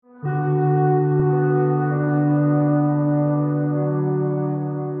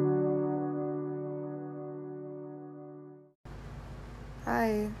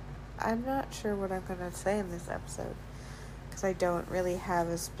sure what I'm going to say in this episode because I don't really have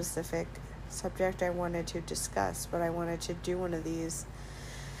a specific subject I wanted to discuss, but I wanted to do one of these.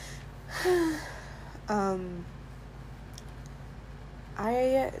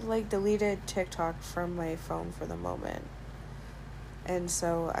 I deleted TikTok from my phone for the moment, and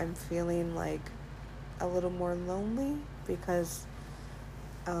so I'm feeling like a little more lonely because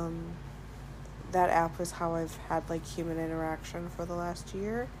that app was how I've had human interaction for the last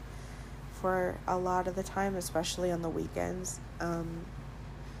year for a lot of the time, especially on the weekends,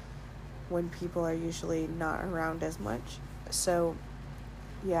 when people are usually not around as much. So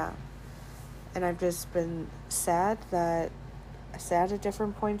yeah, and I've just been sad at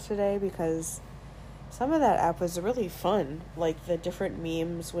different points today because some of that app was really fun. The different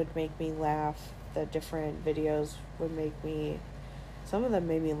memes would make me laugh, the different videos would make me, some of them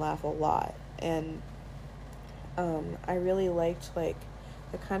made me laugh a lot. And I really liked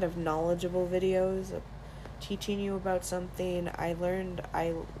the kind of knowledgeable videos of teaching you about something. I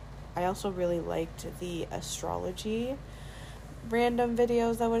also really liked the astrology random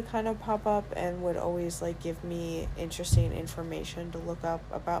videos that would kind of pop up and would always give me interesting information to look up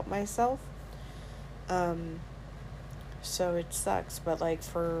about myself. So it sucks, but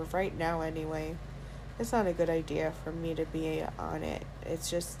for right now anyway, it's not a good idea for me to be on it.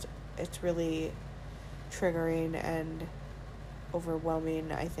 It's really triggering and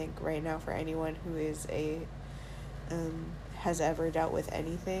overwhelming, I think, right now for anyone who is has ever dealt with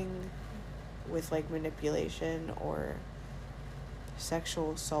anything with manipulation or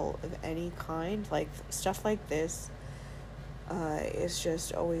sexual assault of any kind. Stuff like this is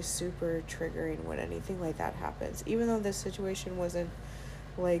just always super triggering when anything like that happens, even though this situation wasn't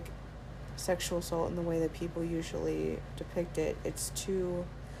sexual assault in the way that people usually depict it.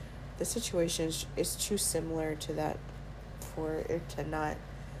 The situation is too similar to that for it to not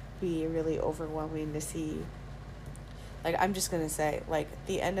be really overwhelming to see. I'm just gonna say,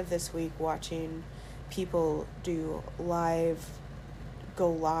 the end of this week, watching people go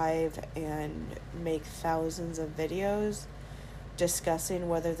live and make thousands of videos discussing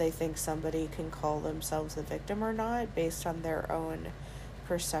whether they think somebody can call themselves a victim or not based on their own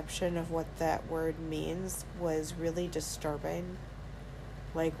perception of what that word means was really disturbing.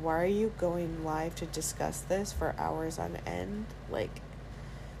 Why are you going live to discuss this for hours on end?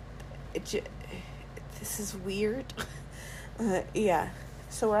 This is weird. Yeah.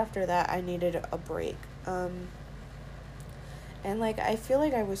 So after that, I needed a break. And I feel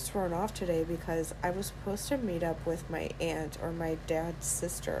I was thrown off today because I was supposed to meet up with my aunt or my dad's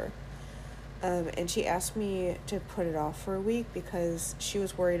sister. And she asked me to put it off for a week because she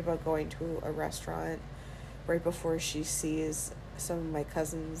was worried about going to a restaurant right before she sees some of my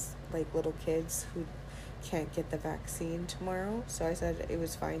cousins, little kids who can't get the vaccine tomorrow. So I said it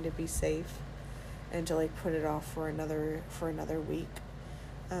was fine to be safe and to put it off for another week.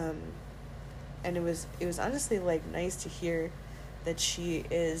 And it was honestly nice to hear that she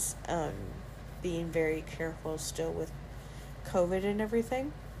is being very careful still with COVID and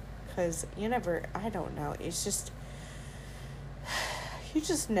everything, because I don't know, it's just, you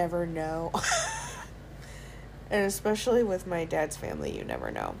just never know. And especially with my dad's family, you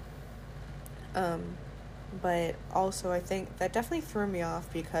never know. But also I think that definitely threw me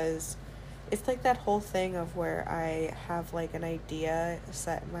off because it's that whole thing of where I have an idea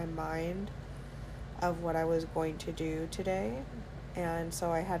set in my mind of what I was going to do today. And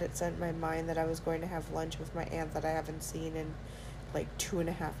so I had it set in my mind that I was going to have lunch with my aunt that I haven't seen in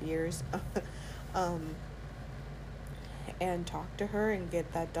 2.5 years. And talk to her and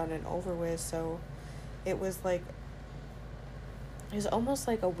get that done and over with. So it was it was almost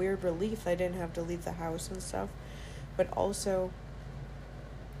a weird relief I didn't have to leave the house and stuff, but also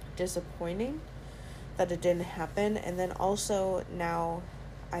disappointing that it didn't happen. And then also now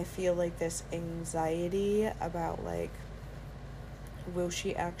I feel this anxiety about will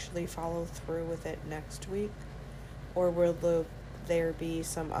she actually follow through with it next week, or will there be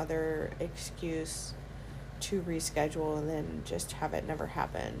some other excuse to reschedule and then just have it never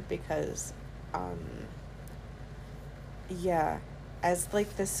happen? Because yeah, as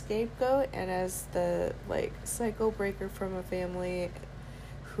the scapegoat and as the cycle breaker from a family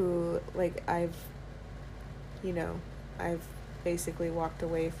who I've basically walked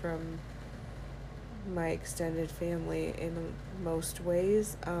away from my extended family in most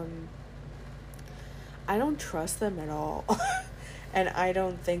ways. I don't trust them at all. And I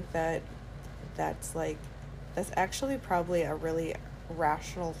don't think that that's actually probably a really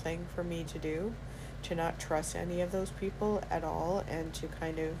rational thing for me to do, to not trust any of those people at all, and to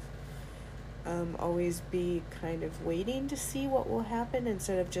kind of always be kind of waiting to see what will happen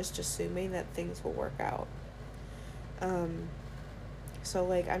instead of just assuming that things will work out. So,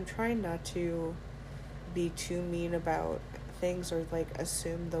 like, I'm trying not to be too mean about things or, like,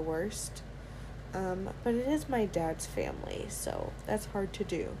 assume the worst. But it is my dad's family, so that's hard to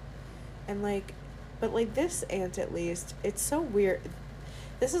do. And, like, but, like, this aunt, at least, it's so weird.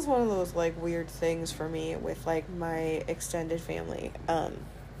 This is one of those, like, weird things for me with, like, my extended family.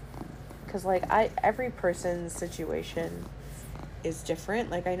 Because, like, every person's situation is different.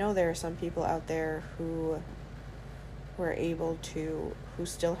 Like, I know there are some people out there who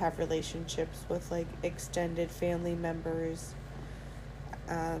still have relationships with, like, extended family members.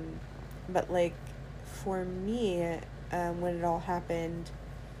 But, like, for me, when it all happened,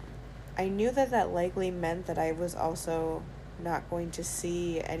 I knew that likely meant that I was also not going to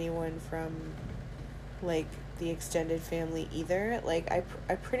see anyone from, like, the extended family either. Like, I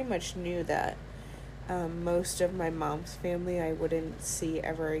pretty much knew that most of my mom's family I wouldn't see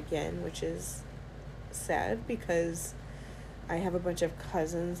ever again, which is sad because I have a bunch of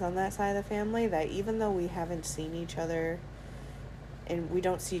cousins on that side of the family that even though we haven't seen each other and we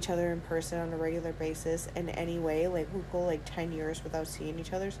don't see each other in person on a regular basis in any way, like, we go, like, 10 years without seeing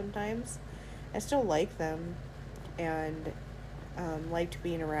each other sometimes, I still like them and liked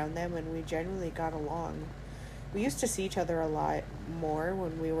being around them, and we genuinely got along. We used to see each other a lot more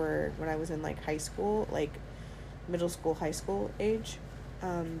when I was in, like, high school, like, middle school, high school age,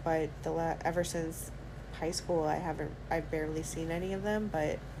 but ever since high school, I've barely seen any of them,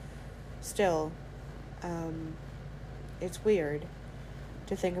 but still, it's weird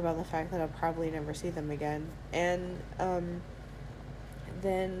to think about the fact that I'll probably never see them again. And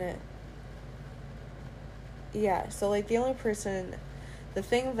then, yeah, so, like, the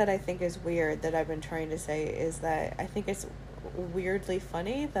thing that I think is weird that I've been trying to say is that I think it's weirdly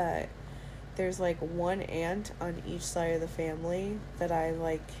funny that there's, like, one aunt on each side of the family that I,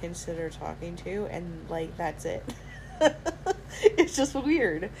 like, consider talking to, and, like, that's it. It's just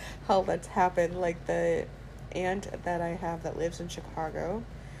weird how that's happened. Like, the aunt that I have that lives in Chicago,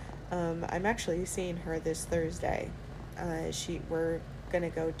 I'm actually seeing her this Thursday. We're gonna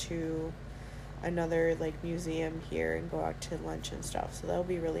go to another, like, museum here and go out to lunch and stuff, so that'll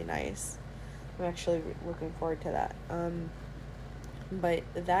be really nice. I'm actually looking forward to that. But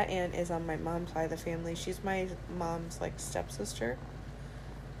that aunt is on my mom's side of the family. She's my mom's, like, stepsister.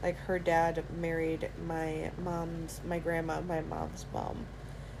 Like, her dad married my grandma, my mom's mom,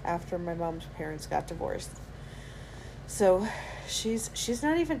 after my mom's parents got divorced. So she's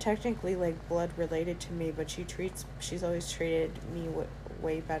not even technically, like, blood related to me, but she's always treated me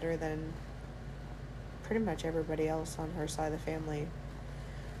way better than pretty much everybody else on her side of the family.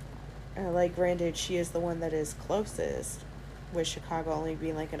 Like, granted, she is the one that is closest, with Chicago only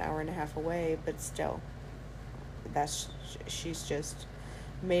being, like, an hour and a half away, but still, she's just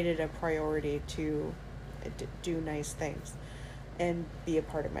made it a priority to do nice things and be a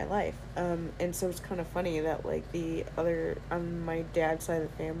part of my life. And so it's kind of funny that, like, on my dad's side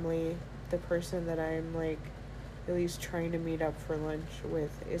of the family, the person that I'm, like, at least trying to meet up for lunch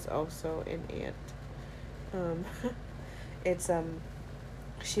with is also an aunt.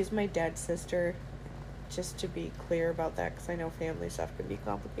 She's my dad's sister, just to be clear about that, because I know family stuff can be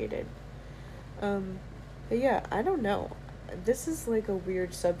complicated. But yeah, I don't know. This is, like, a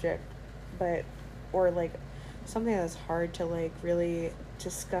weird subject, or, like, something that's hard to, like, really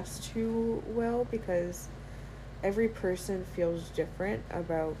discuss too well, because every person feels different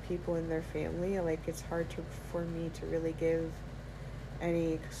about people in their family. Like, it's hard for me to really give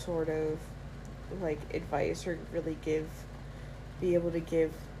any sort of, like, advice or really be able to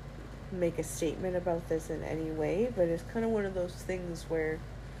make a statement about this in any way, but it's kind of one of those things where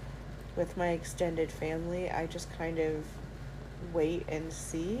with my extended family, I just kind of wait and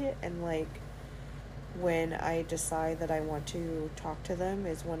see, and, like, when I decide that I want to talk to them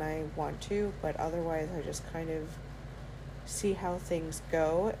is when I want to, but otherwise I just kind of see how things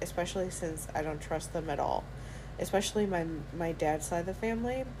go, especially since I don't trust them at all, especially my dad's side of the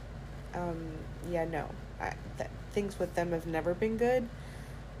family. Things with them have never been good,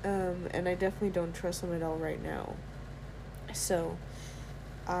 and I definitely don't trust them at all right now. So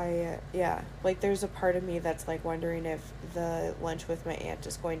like, there's a part of me that's, like, wondering if the lunch with my aunt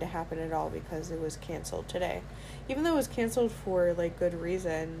is going to happen at all, because it was canceled today, even though it was canceled for, like, good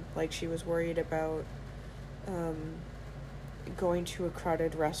reason. Like, she was worried about going to a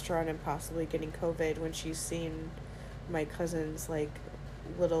crowded restaurant and possibly getting COVID when she's seen my cousin's, like,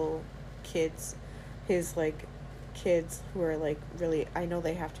 little kids, his, like, kids who are, like, really, I know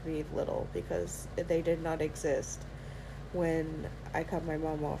they have to be little because they did not exist when I cut my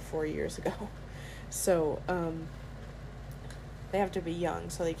mom off 4 years ago. So, they have to be young,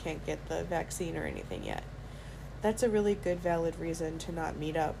 so they can't get the vaccine or anything yet. That's a really good, valid reason to not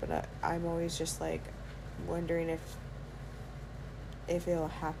meet up, and I'm always just, like, wondering if it'll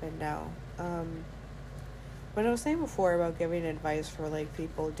happen now. But I was saying before about giving advice for, like,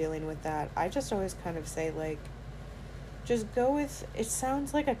 people dealing with that, I just always kind of say, like, just go with, it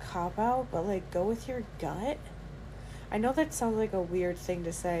sounds like a cop-out, but, like, go with your gut. I know that sounds like a weird thing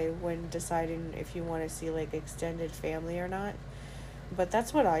to say when deciding if you want to see, like, extended family or not, but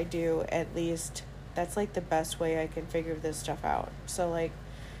that's what I do, at least. That's, like, the best way I can figure this stuff out. So, like,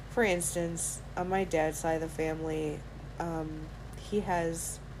 for instance, on my dad's side of the family, he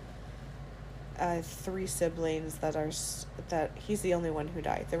has 3 siblings that he's the only one who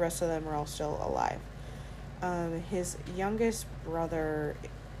died. The rest of them are all still alive. His youngest brother,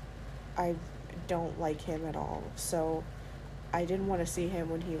 I don't like him at all, so I didn't want to see him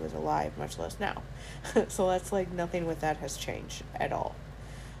when he was alive, much less now. So that's, like, nothing with that has changed at all.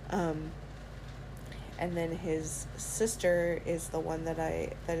 And then his sister is the one that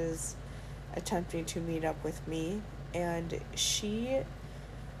is attempting to meet up with me, and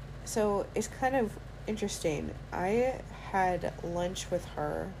so it's kind of interesting. I had lunch with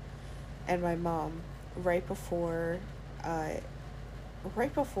her and my mom right before like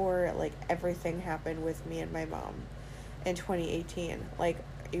everything happened with me and my mom in 2018. Like,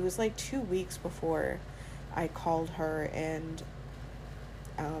 it was like 2 weeks before I called her and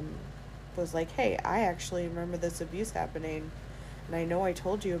was like, hey, I actually remember this abuse happening, and I know I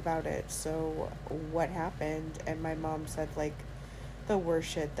told you about it, so what happened? And my mom said, like, the worst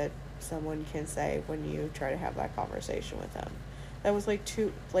shit that someone can say when you try to have that conversation with them. That was like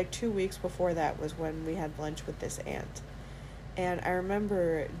 2 weeks before that was when we had lunch with this aunt. And I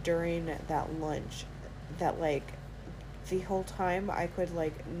remember during that lunch that, like, the whole time I could,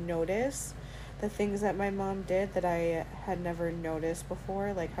 like, notice the things that my mom did that I had never noticed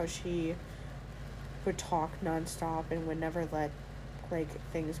before, like how she would talk nonstop and would never let, like,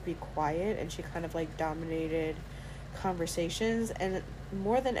 things be quiet, and she kind of, like, dominated conversations. And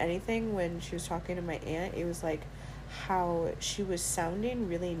more than anything, when she was talking to my aunt, it was like how she was sounding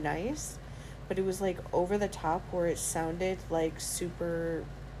really nice, but it was, like, over the top where it sounded, like, super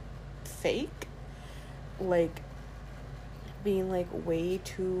fake, like being, like, way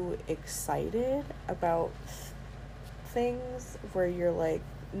too excited about things where you're like,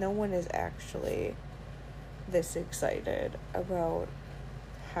 no one is actually this excited about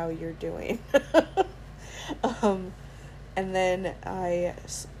how you're doing. And then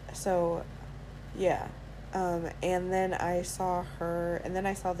and then I saw her, and then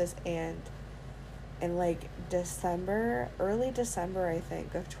I saw this aunt in, like, early December, I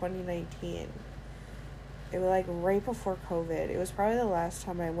think, of 2019. It was, like, right before COVID. It was probably the last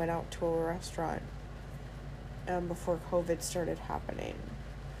time I went out to a restaurant before COVID started happening.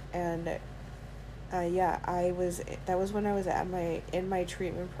 And that was when I was in my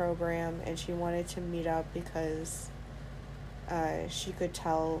treatment program, and she wanted to meet up because she could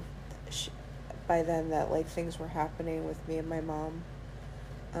tell by then that, like, things were happening with me and my mom.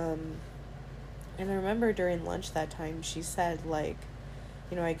 And I remember during lunch that time she said, like,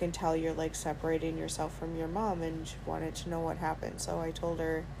 you know, I can tell you're, like, separating yourself from your mom, and she wanted to know what happened. So I told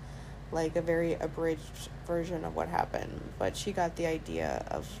her, like, a very abridged version of what happened, but she got the idea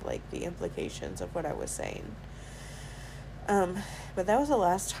of, like, the implications of what I was saying. But that was the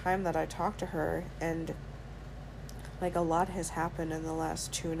last time that I talked to her, and, like, a lot has happened in the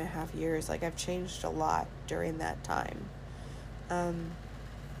last 2.5 years. Like, I've changed a lot during that time.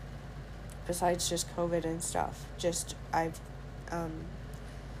 Besides just COVID and stuff, I've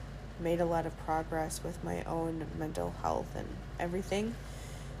made a lot of progress with my own mental health and everything.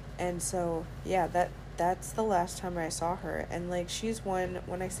 And so, yeah, that's the last time I saw her. And, like, she's one,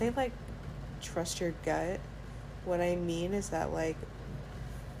 when I say, like, trust your gut, what I mean is that, like,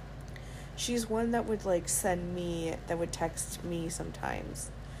 she's one that would, like, that would text me sometimes,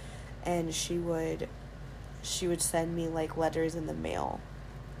 and she would send me, like, letters in the mail.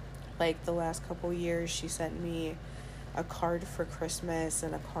 Like, the last couple years, she sent me a card for Christmas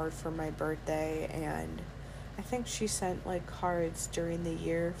and a card for my birthday, and I think she sent, like, cards during the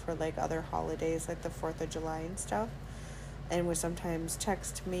year for, like, other holidays, like the 4th of July and stuff, and would sometimes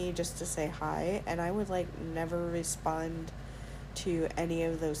text me just to say hi, and I would, like, never respond to any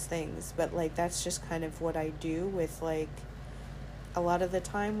of those things. But, like, that's just kind of what I do with, like, a lot of the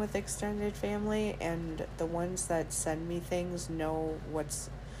time with extended family, and the ones that send me things know what's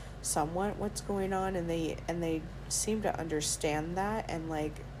going on, and they seem to understand that, and,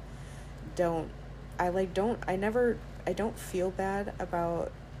 like, I never I don't feel bad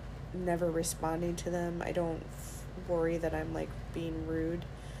about never responding to them. I don't worry that I'm like being rude,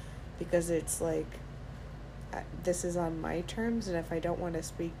 because it's like, this is on my terms, and if I don't want to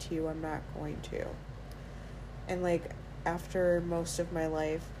speak to you, I'm not going to. And like, after most of my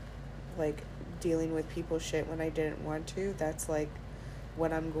life, like, dealing with people's shit when I didn't want to, that's like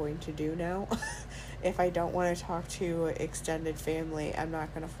what I'm going to do now. If I don't want to talk to extended family, I'm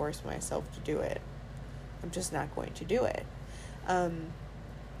not going to force myself to do it. I'm just not going to do it.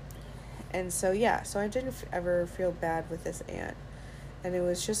 And so, yeah, so I didn't ever feel bad with this aunt. And it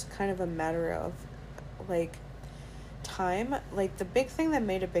was just kind of a matter of, like, time. Like, the big thing that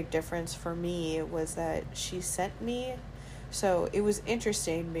made a big difference for me was that she sent me... So, it was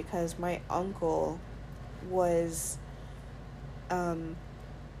interesting because my uncle was...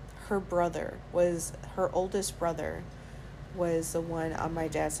 her brother was... Her oldest brother was the one on my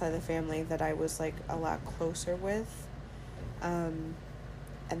dad's side of the family that I was, like, a lot closer with. And...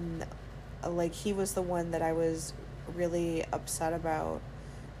 like, he was the one that I was really upset about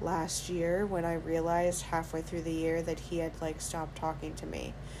last year when I realized halfway through the year that he had, like, stopped talking to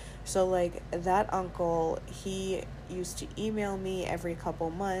me. So, like, that uncle, he used to email me every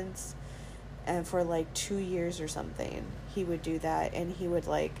couple months, and for, like, 2 years or something, he would do that, and he would,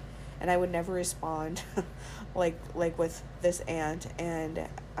 like, and I would never respond, like with this aunt, and,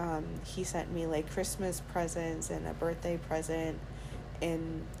 he sent me, like, Christmas presents and a birthday present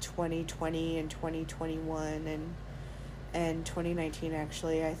in 2020 and 2021 and 2019,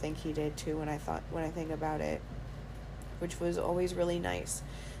 actually. I think he did too, when I think about it, which was always really nice.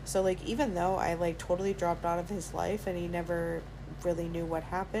 So, like, even though I, like, totally dropped out of his life and he never really knew what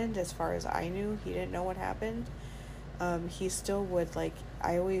happened, as far as I knew, he didn't know what happened, he still would, like,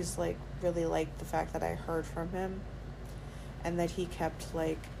 I always, like, really liked the fact that I heard from him, and that he kept,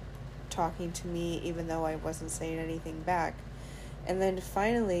 like, talking to me even though I wasn't saying anything back. And then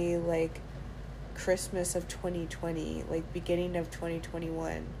finally, like, Christmas of 2020, like, beginning of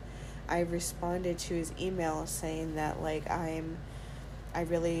 2021, I responded to his email saying that, like, I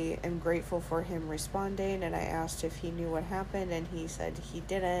really am grateful for him responding, and I asked if he knew what happened, and he said he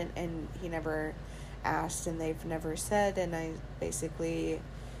didn't, and he never asked, and they've never said, and I basically,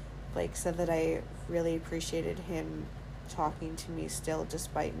 like, said that I really appreciated him talking to me still,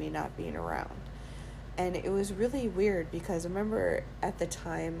 despite me not being around. And it was really weird, because I remember at the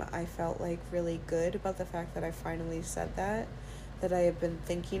time I felt, like, really good about the fact that I finally said that I had been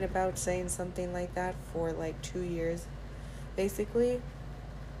thinking about saying something like that for, like, 2 years, basically,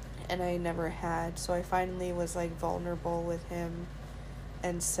 and I never had. So I finally was, like, vulnerable with him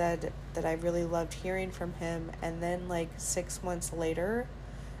and said that I really loved hearing from him. And then, like, 6 months later,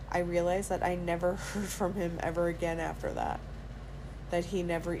 I realized that I never heard from him ever again after that. That he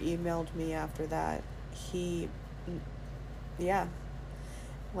never emailed me after that.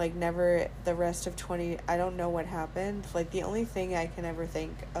 Like, never. The rest of I don't know what happened. Like, the only thing I can ever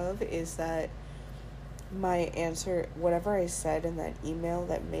think of is that my answer, whatever I said in that email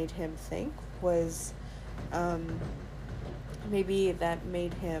that made him think, was, maybe that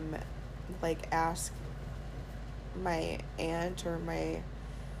made him, like, ask my aunt or my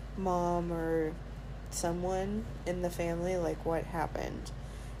mom or someone in the family, like, what happened.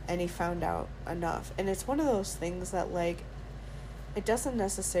 And he found out enough. And it's one of those things that, like, it doesn't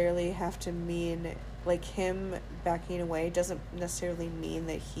necessarily have to mean, like, him backing away doesn't necessarily mean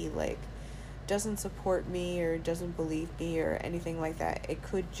that he, like, doesn't support me or doesn't believe me or anything like that. It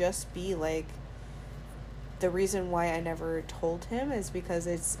could just be, like, the reason why I never told him is because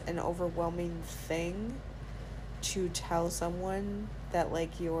it's an overwhelming thing to tell someone that,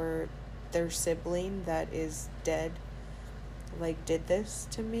 like, their sibling that is dead, like, did this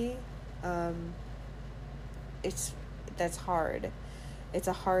to me. That's hard. It's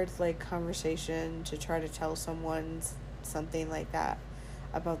a hard, like, conversation to try to tell someone something like that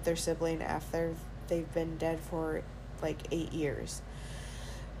about their sibling after they've been dead for, like, 8 years.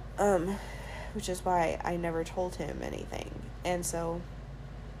 Which is why I never told him anything. And so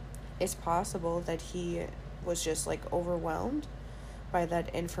it's possible that he was just, like, overwhelmed by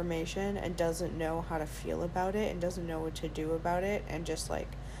that information and doesn't know how to feel about it and doesn't know what to do about it, and just, like,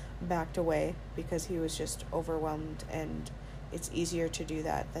 backed away because he was just overwhelmed, and it's easier to do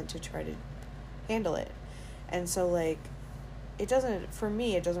that than to try to handle it. And so, like, for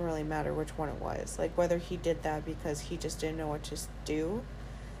me, it doesn't really matter which one it was. Like, whether he did that because he just didn't know what to do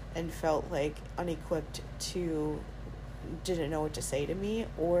and felt, like, unequipped didn't know what to say to me,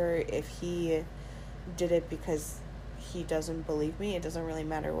 or if he did it because he doesn't believe me, it doesn't really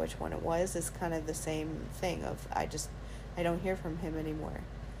matter which one it was. It's kind of the same thing of, I don't hear from him anymore.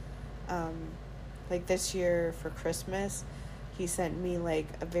 like this year for Christmas, he sent me like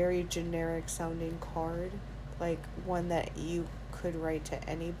a very generic sounding card, like one that you could write to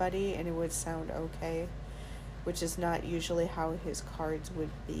anybody and it would sound okay, which is not usually how his cards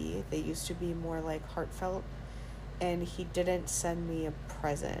would be. They used to be more like heartfelt. And he didn't send me a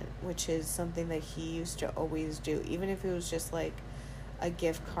present, which is something that he used to always do. Even if it was just like a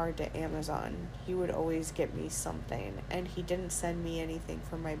gift card to Amazon, he would always get me something. And he didn't send me anything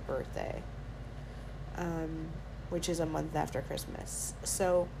for my birthday, which is a month after Christmas.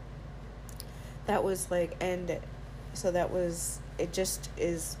 So that was like, and so that was, it just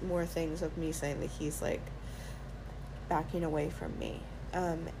is more things of me saying that he's like backing away from me.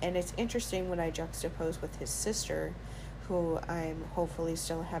 And it's interesting when I juxtapose with his sister, who I'm hopefully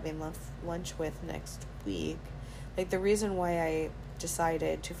still having lunch with next week. Like, the reason why I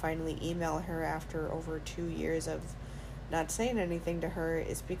decided to finally email her after over 2 years of not saying anything to her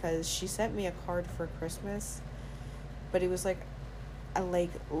is because she sent me a card for Christmas, but it was like a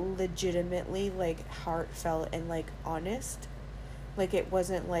like legitimately like heartfelt and like honest. Like, it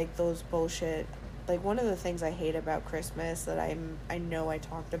wasn't like those bullshit. Like, one of the things I hate about Christmas that I know I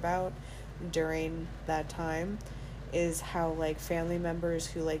talked about during that time is how, like, family members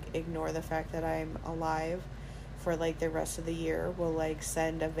who, like, ignore the fact that I'm alive for, like, the rest of the year will, like,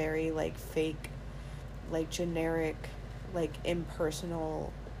 send a very, like, fake, like, generic, like,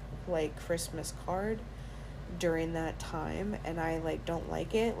 impersonal, like, Christmas card during that time, and I, like, don't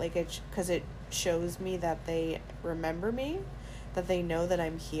like it. Like, because it shows me that they remember me, that they know that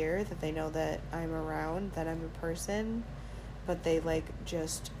I'm here, that they know that I'm around, that I'm a person, but they, like,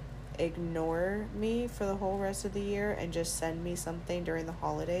 just ignore me for the whole rest of the year and just send me something during the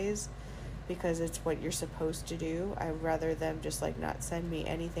holidays because it's what you're supposed to do. I'd rather them just, like, not send me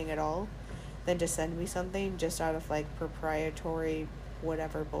anything at all than to send me something just out of, like, proprietary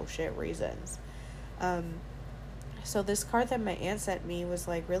whatever bullshit reasons. So this card that my aunt sent me was,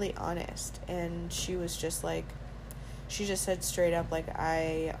 like, really honest, and she was just, like, she just said straight up, like,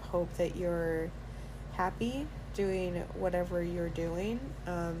 I hope that you're happy doing whatever you're doing,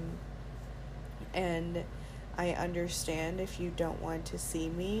 and I understand if you don't want to see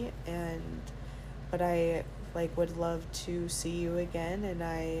me, but I, like, would love to see you again, and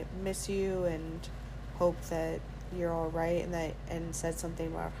I miss you, and hope that you're all right, and said something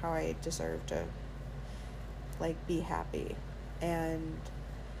about how I deserve to, like, be happy, and,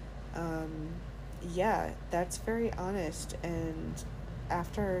 yeah, that's very honest. And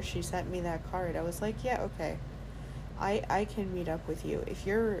after she sent me that card, I was like, yeah, okay, I can meet up with you if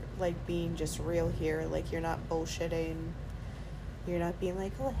you're, like, being just real here. Like, you're not bullshitting, you're not being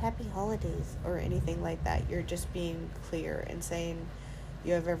like, oh, happy holidays or anything like that. You're just being clear and saying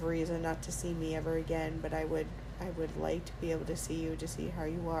you have every reason not to see me ever again, but I would like to be able to see you, to see how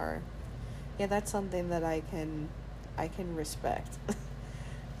you are. Yeah, that's something that I can respect.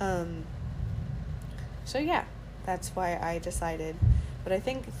 So yeah, that's why I decided. But I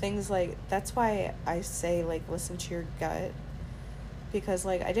think things like, that's why I say, like, listen to your gut. Because,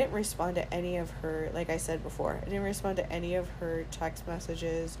 like, I didn't respond to any of her, like I said before, I didn't respond to any of her text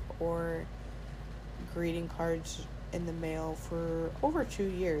messages or greeting cards in the mail for over 2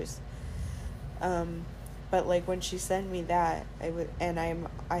 years. But, like, when she sent me that,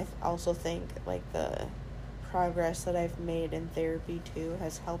 I also think, like, the progress that I've made in therapy too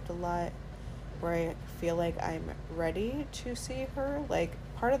has helped a lot, where I feel like I'm ready to see her. Like,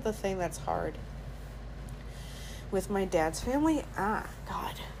 part of the thing that's hard with my dad's family,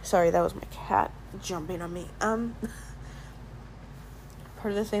 God, sorry, that was my cat jumping on me. Part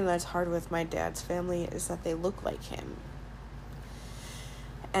of the thing that's hard with my dad's family is that they look like him.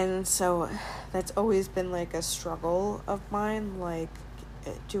 And so that's always been, like, a struggle of mine. Like,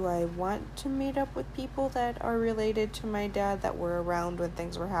 do I want to meet up with people that are related to my dad, that were around when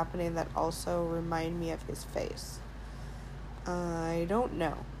things were happening, that also remind me of his face? I don't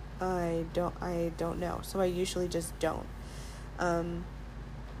know. I don't know. So I usually just don't.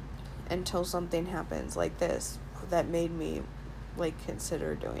 Until something happens like this that made me, like,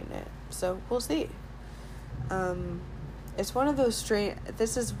 consider doing it. So we'll see. It's one of those strange,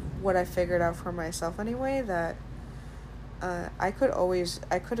 this is what I figured out for myself anyway, that I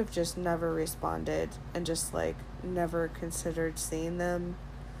could have just never responded and just, like, never considered seeing them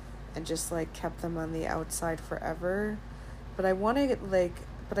and just, like, kept them on the outside forever. But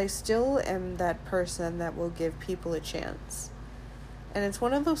but I still am that person that will give people a chance. And it's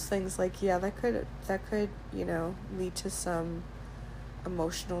one of those things, like, yeah, that could, you know, lead to some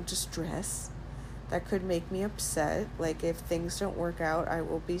emotional distress. That could make me upset. Like, if things don't work out, I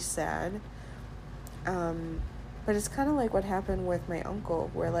will be sad. But it's kind of like what happened with my uncle,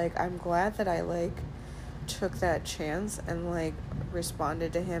 where, like, I'm glad that I, like, took that chance and, like,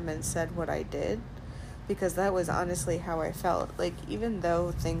 responded to him and said what I did, because that was honestly how I felt. Like, even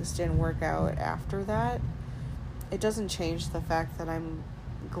though things didn't work out after that, it doesn't change the fact that I'm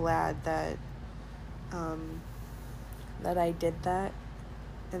glad that that I did that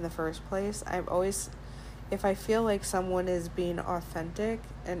in the first place. I've always, if I feel like someone is being authentic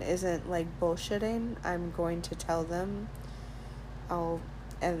and isn't, like, bullshitting, I'm going to tell them.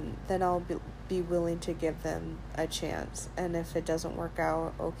 And then I'll be willing to give them a chance. And if it doesn't work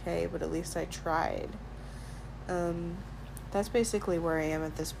out, okay, but at least I tried. That's basically where I am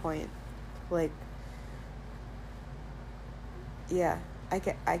at this point. Like, yeah,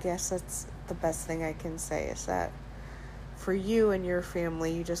 I guess that's the best thing I can say, is that for you and your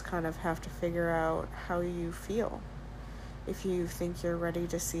family, you just kind of have to figure out how you feel. If you think you're ready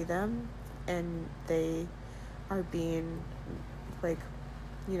to see them and they are being, like,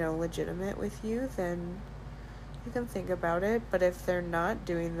 legitimate with you, then you can think about it. But if they're not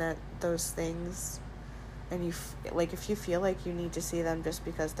doing those things, and if you feel like you need to see them just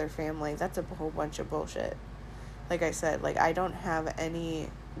because they're family, that's a whole bunch of bullshit. Like I said, like, I don't have any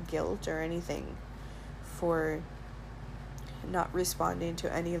guilt or anything for not responding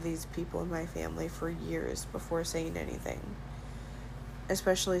to any of these people in my family for years before saying anything.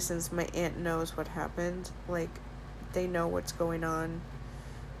 Especially since my aunt knows what happened. Like, they know what's going on.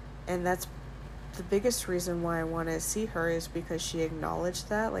 And that's the biggest reason why I want to see her, is because she acknowledged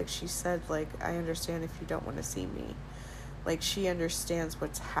that. Like, she said, like, I understand if you don't want to see me. Like, she understands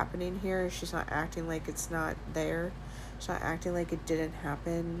what's happening here. She's not acting like it's not there. She's not acting like it didn't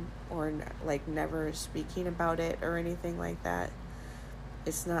happen, or, like, never speaking about it or anything like that.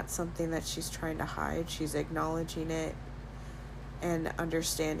 It's not something that she's trying to hide. She's acknowledging it and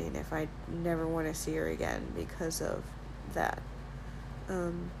understanding if I never want to see her again because of that.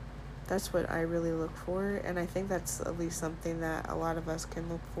 That's what I really look for, and I think that's at least something that a lot of us can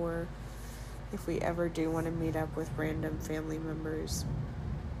look for if we ever do want to meet up with random family members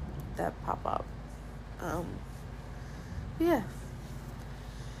that pop up. Yeah.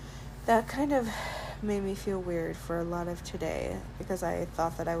 That kind of made me feel weird for a lot of today, because I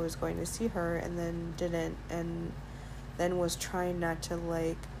thought that I was going to see her and then didn't, and then was trying not to,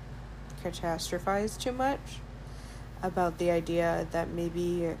 like, catastrophize too much about the idea that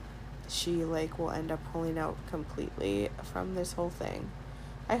maybe she, like, will end up pulling out completely from this whole thing.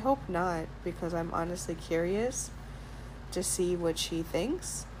 I hope not, because I'm honestly curious to see what she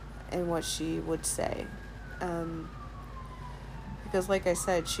thinks and what she would say. Because, like I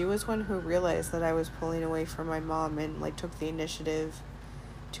said, she was one who realized that I was pulling away from my mom and, like, took the initiative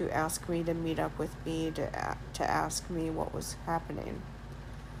to ask me to meet up with me, to ask me what was happening.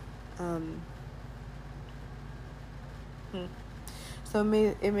 So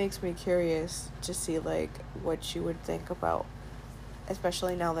it makes me curious to see, like, what she would think about,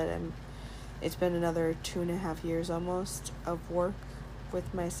 especially now that it's been another 2.5 years almost of work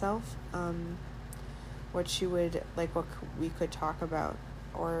with myself. What she would, like, what we could talk about,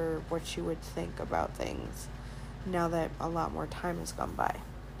 or what she would think about things now that a lot more time has gone by.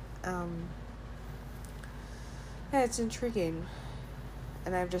 Yeah, it's intriguing.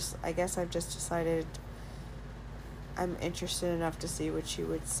 And I guess I've just decided I'm interested enough to see what she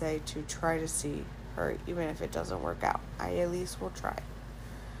would say to try to see her, even if it doesn't work out. I at least will try.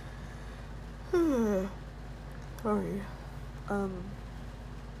 Sorry.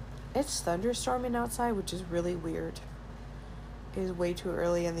 It's thunderstorming outside, which is really weird. It is way too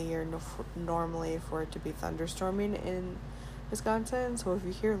early in the year normally for it to be thunderstorming in Wisconsin. So if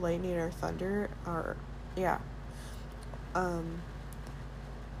you hear lightning or thunder,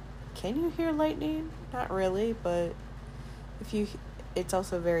 can you hear lightning? Not really, but it's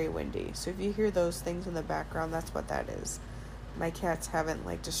also very windy. So if you hear those things in the background, that's what that is. My cats haven't,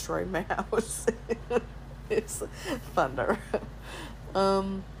 like, destroyed my house. It's thunder.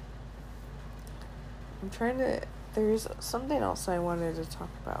 There's something else I wanted to talk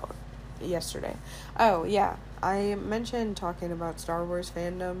about yesterday. Oh, yeah. I mentioned talking about Star Wars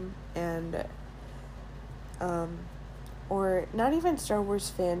fandom and, or not even Star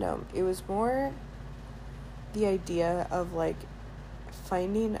Wars fandom. It was more the idea of, like,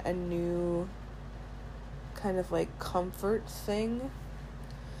 finding a new kind of, like, comfort thing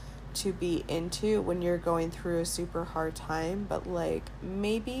to be into when you're going through a super hard time, but, like,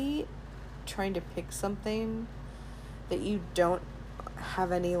 maybe trying to pick something that you don't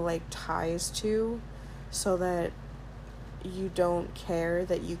have any, like, ties to, so that you don't care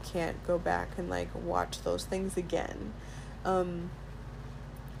that you can't go back and, like, watch those things again.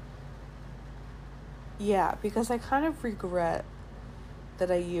 Yeah, because I kind of regret that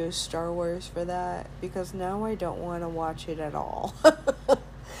I used Star Wars for that, because now I don't want to watch it at all.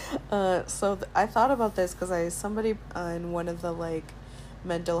 I thought about this because somebody on one of the like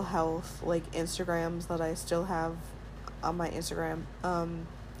mental health like Instagrams that I still have on my Instagram,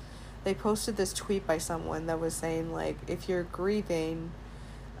 they posted this tweet by someone that was saying like, if you're grieving,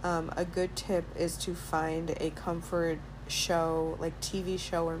 a good tip is to find a comfort show, like TV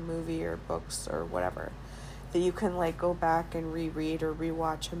show or movie or books or whatever, that you can like go back and reread or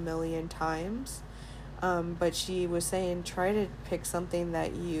rewatch a million times. But she was saying try to pick something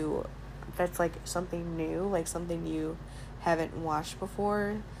that's like something new, like something you haven't watched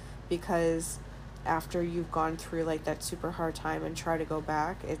before, because after you've gone through like that super hard time and try to go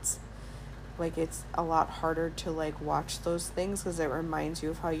back, it's a lot harder to like watch those things because it reminds you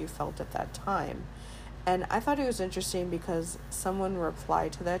of how you felt at that time. And I thought it was interesting because someone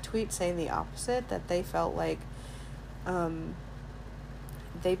replied to that tweet saying the opposite, that they felt like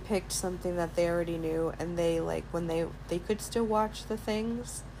they picked something that they already knew, and they like when they could still watch the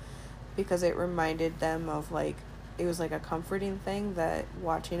things because it reminded them of like, it was like a comforting thing, that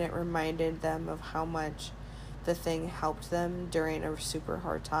watching it reminded them of how much the thing helped them during a super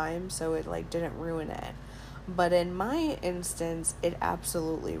hard time, so it like didn't ruin it. But in my instance, it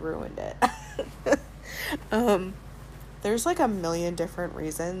absolutely ruined it. There's like a million different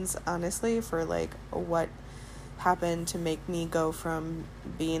reasons, honestly, for like what happened to make me go from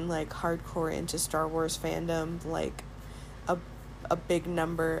being like hardcore into Star Wars fandom. Like a big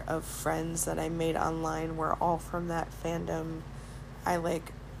number of friends that I made online were all from that fandom. I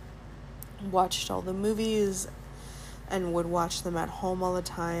like watched all the movies and would watch them at home all the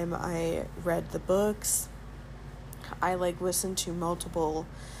time. I read the books. I like listened to multiple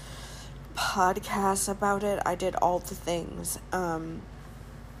podcasts about it. I did all the things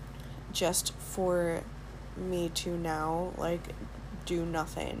just for me to now like do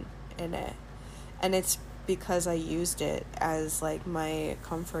nothing in it. And it's because I used it as like my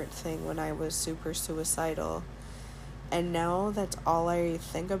comfort thing when I was super suicidal. And now that's all I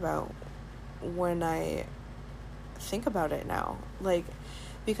think about when I think about it now. Like,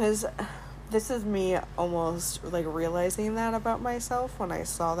 because this is me almost like realizing that about myself when I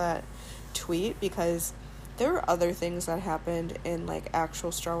saw that tweet, because there were other things that happened in like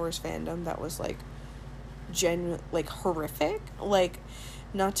actual Star Wars fandom that was like like horrific. Like,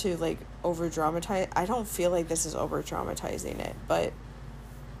 not to like over dramatize, I don't feel like this is over dramatizing it, but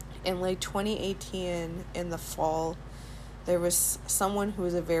in like 2018 in the fall, there was someone who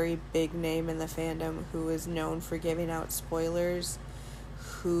was a very big name in the fandom who was known for giving out spoilers,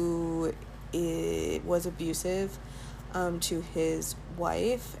 who was abusive to his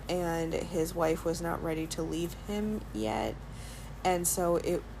wife, and his wife was not ready to leave him yet. And so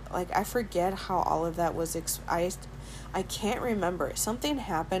it, like, I forget how all of that was I can't remember. Something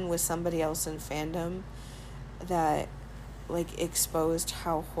happened with somebody else in fandom that like exposed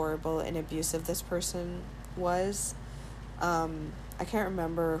how horrible and abusive this person was. I can't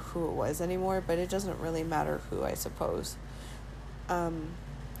remember who it was anymore, but it doesn't really matter who, I suppose.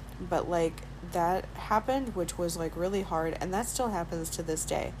 But like that happened, which was like really hard, and that still happens to this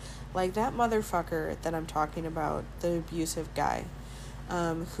day. Like that motherfucker that I'm talking about, the abusive guy,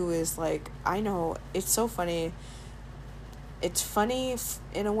 who is like, I know, it's so funny. It's funny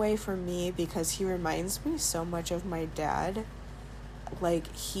in a way for me because he reminds me so much of my dad.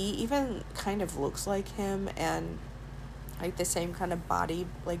 Like, he even kind of looks like him, and like the same kind of body,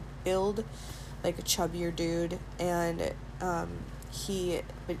 like build, like a chubbier dude, and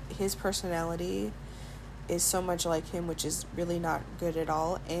but his personality is so much like him, which is really not good at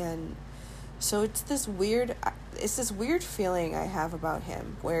all. And so it's this weird feeling I have about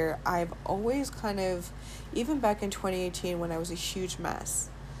him, where I've always kind of, even back in 2018 when I was a huge mess,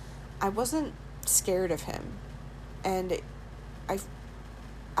 I wasn't scared of him. And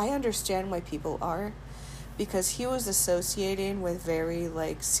I understand why people are, because he was associating with very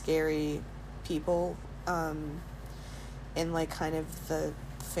like scary people in like kind of the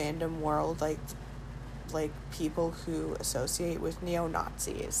fandom world, like people who associate with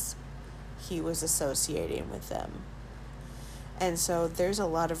neo-Nazis. He was associating with them. And so there's a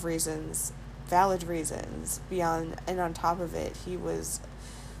lot of reasons, valid reasons, beyond, and on top of it, he was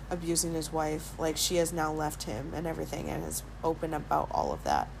abusing his wife. Like, she has now left him and everything, and is open about all of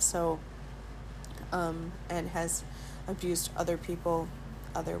that. So, and has abused other people,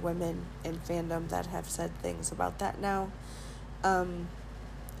 other women in fandom that have said things about that now.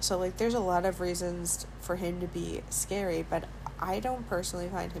 So, like, there's a lot of reasons for him to be scary, but I don't personally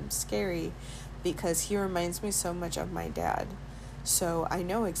find him scary because he reminds me so much of my dad. So I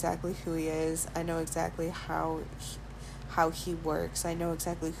know exactly who he is. I know exactly how he works. I know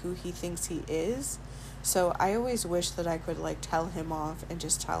exactly who he thinks he is. So I always wish that I could like tell him off and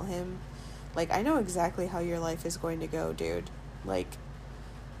just tell him, like, I know exactly how your life is going to go, dude. Like,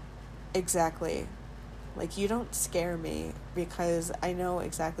 exactly. Like, you don't scare me because I know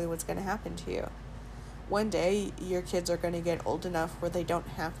exactly what's going to happen to you. One day, your kids are going to get old enough where they don't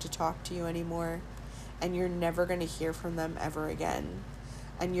have to talk to you anymore, and you're never going to hear from them ever again.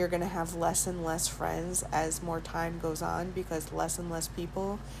 And you're going to have less and less friends as more time goes on because less and less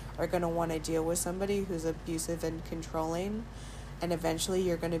people are going to want to deal with somebody who's abusive and controlling. And eventually,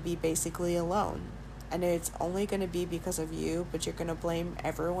 you're going to be basically alone. And it's only going to be because of you, but you're going to blame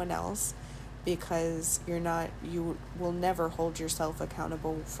everyone else because you will never hold yourself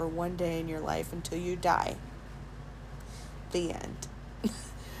accountable for one day in your life until you die. The end.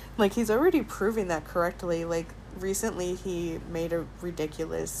 Like, he's already proving that correctly. Like, recently he made a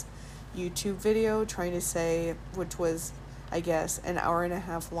ridiculous YouTube video trying to say, which was, I guess, an hour and a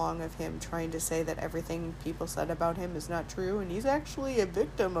half long of him trying to say that everything people said about him is not true, and he's actually a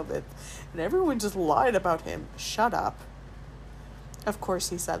victim of it, and everyone just lied about him. Shut up. Of course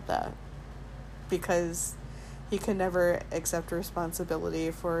he said that. Because he can never accept responsibility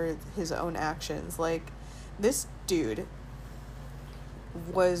for his own actions. Like, this dude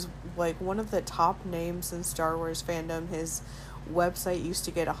was like one of the top names in Star Wars fandom. His website used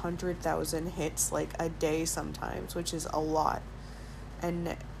to get 100,000 hits like a day sometimes, which is a lot.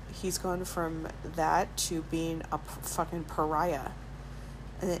 And he's gone from that to being a fucking pariah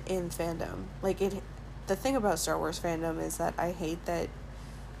in fandom. Like, the thing about Star Wars fandom is that I hate that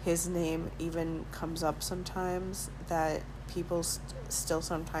his name even comes up sometimes, that people still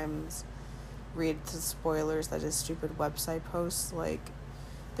sometimes read the spoilers that his stupid website posts. Like,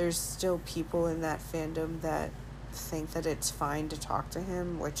 there's still people in that fandom that think that it's fine to talk to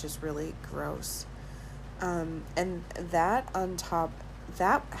him, which is really gross. And that on top,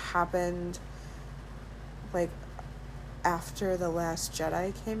 that happened like after The Last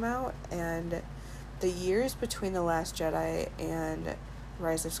Jedi came out, and the years between The Last Jedi and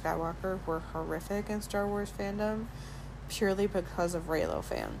Rise of Skywalker were horrific in Star Wars fandom purely because of Reylo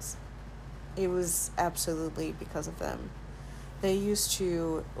fans. It was absolutely because of them. They used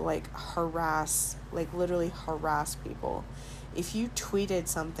to like literally harass people. If you tweeted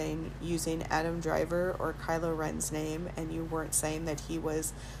something using Adam Driver or Kylo Ren's name and you weren't saying that he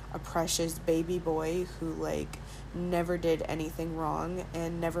was a precious baby boy who like never did anything wrong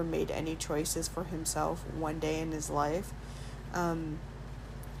and never made any choices for himself one day in his life,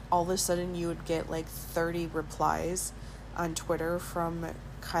 all of a sudden you would get like 30 replies on Twitter from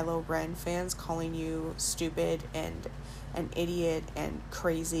Kylo Ren fans calling you stupid and an idiot and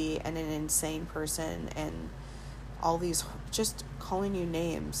crazy and an insane person, and all these just calling you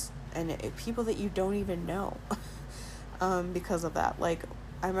names and people that you don't even know because of that. Like,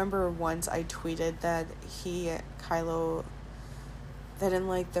 I remember once I tweeted that Kylo, that in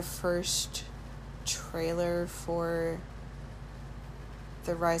like the first trailer for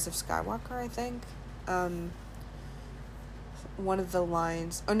The Rise of Skywalker, I think, one of the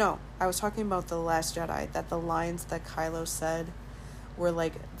lines, oh no, I was talking about The Last Jedi, that the lines that Kylo said were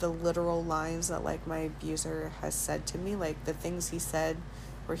like the literal lines that like my abuser has said to me, like the things he said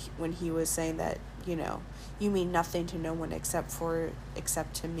when he was saying that, you mean nothing to no one except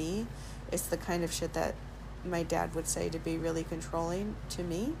to me. It's the kind of shit that my dad would say to be really controlling to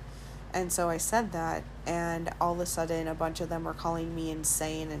me. And so I said that, and all of a sudden a bunch of them were calling me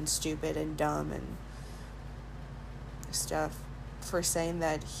insane and stupid and dumb and stuff for saying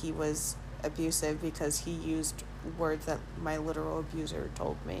that he was abusive because he used words that my literal abuser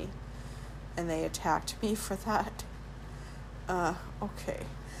told me, and they attacked me for that. Okay.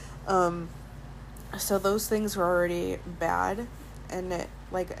 So those things were already bad, and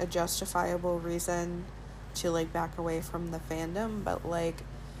like a justifiable reason to like back away from the fandom, but like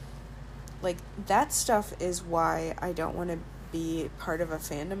that stuff is why I don't want to be part of a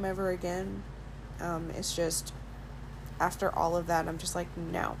fandom ever again. It's just, after all of that, I'm just like,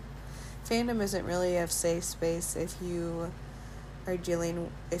 no. Fandom isn't really a safe space if you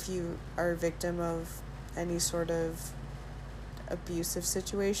are a victim of any sort of abusive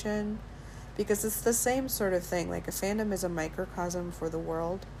situation, because it's the same sort of thing. Like, a fandom is a microcosm for the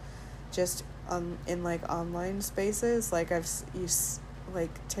world, just in like online spaces. Like,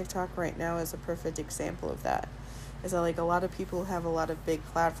 like TikTok right now is a perfect example of that. Is that like a lot of people who have a lot of big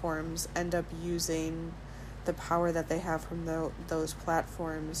platforms end up using the power that they have from those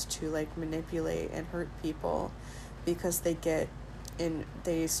platforms to like manipulate and hurt people, because they get and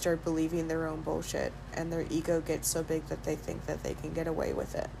they start believing their own bullshit, and their ego gets so big that they think that they can get away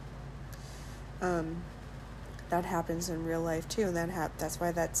with it. That happens in real life too, and that's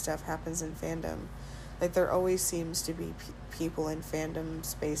why that stuff happens in fandom. Like, there always seems to be people in fandom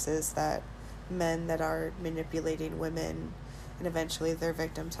spaces that men that are manipulating women, and eventually their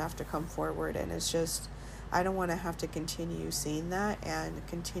victims have to come forward, and it's just, I don't want to have to continue seeing that and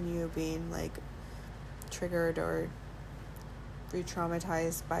continue being like triggered or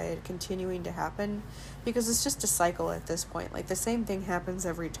re-traumatized by it continuing to happen, because it's just a cycle at this point. Like, the same thing happens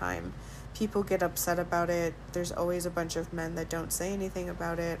every time. People get upset about it. There's always a bunch of men that don't say anything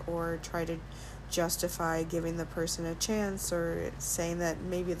about it or try to justify giving the person a chance or saying that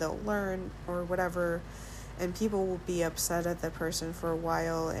maybe they'll learn or whatever, and people will be upset at the person for a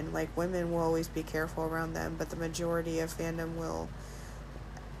while, and like, women will always be careful around them, but the majority of fandom will,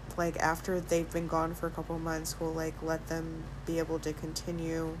 like, after they've been gone for a couple months, will like let them be able to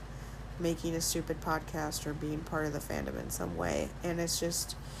continue making a stupid podcast or being part of the fandom in some way. And it's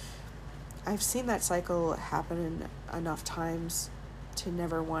just, I've seen that cycle happen enough times to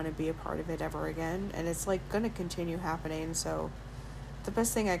never want to be a part of it ever again, and it's like gonna continue happening. So the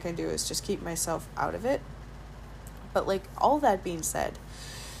best thing I can do is just keep myself out of it. But like, all that being said,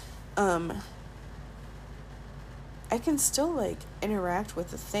 I can still like interact with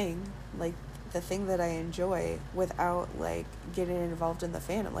the thing that I enjoy without like getting involved in the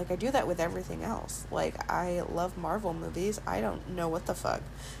fandom. Like, I do that with everything else. Like, I love Marvel movies. I don't know what the fuck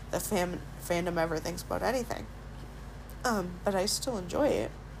the fandom ever thinks about anything. But I still enjoy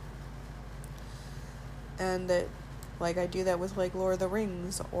it. And like, I do that with like Lord of the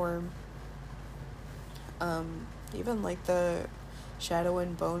Rings, or even like the Shadow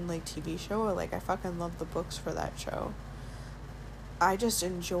and Bone like TV show. Like, I fucking love the books for that show. I just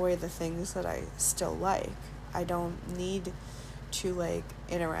enjoy the things that I still like. I don't need to like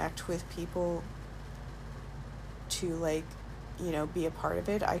interact with people to like, you know, be a part of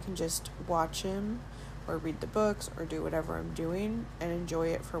it. I can just watch him or read the books or do whatever I'm doing and enjoy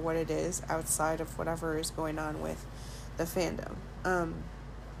it for what it is, outside of whatever is going on with the fandom.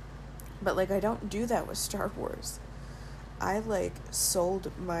 But like, I don't do that with Star Wars. I like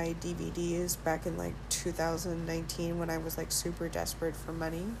sold my DVDs back in like 2019 when I was like super desperate for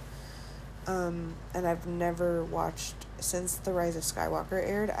money. And I've never watched, since The Rise of Skywalker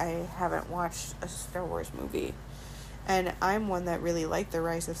aired, I haven't watched a Star Wars movie. And I'm one that really liked The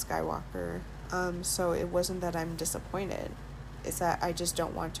Rise of Skywalker. So it wasn't that I'm disappointed. It's that I just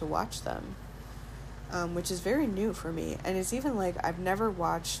don't want to watch them. Which is very new for me. And it's even like, I've never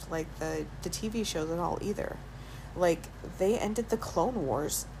watched like the TV shows at all either. Like, they ended the Clone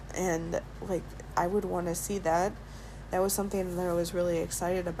Wars, and like, I would want to see that. That was something that I was really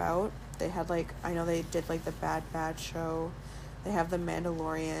excited about. They had like, I know they did like the Bad Batch show. They have the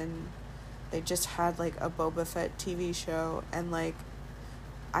Mandalorian. They just had like a Boba Fett TV show, and like,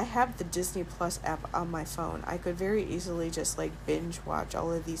 I have the Disney Plus app on my phone. I could very easily just like binge watch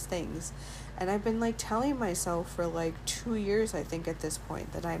all of these things. And I've been like telling myself for like 2 years, I think at this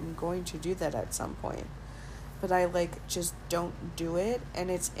point, that I'm going to do that at some point. But I like just don't do it.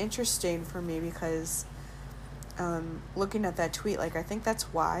 And it's interesting for me because looking at that tweet, like, I think that's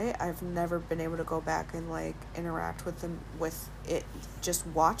why I've never been able to go back and like interact with them, with it, just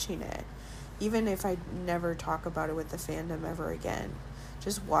watching it, even if I never talk about it with the fandom ever again,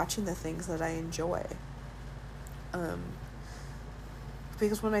 just watching the things that I enjoy.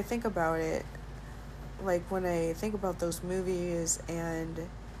 Because when I think about it, like, when I think about those movies and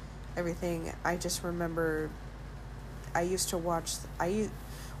everything, I just remember I used to watch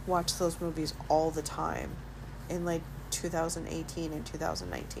those movies all the time in like 2018 and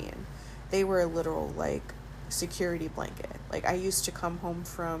 2019. They were a literal like security blanket. Like, I would come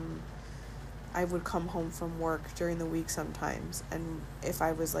home from work during the week sometimes, and if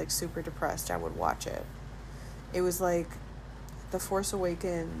I was like super depressed, I would watch it. It was like The Force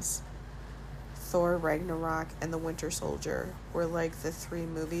Awakens, Thor Ragnarok, and The Winter Soldier were like the 3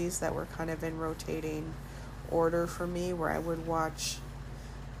 movies that were kind of in rotating order for me, where I would watch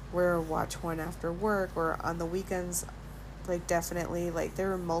one after work or on the weekends. Like, definitely, like, there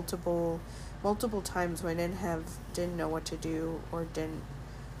were multiple times when I didn't know what to do, or when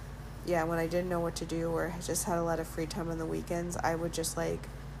I didn't know what to do, or I just had a lot of free time on the weekends, I would just like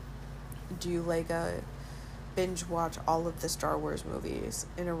do like a binge watch all of the Star Wars movies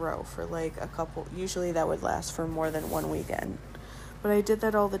in a row for like a couple. Usually that would last for more than one weekend, but I did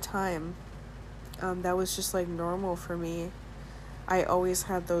that all the time. That was just like normal for me. I always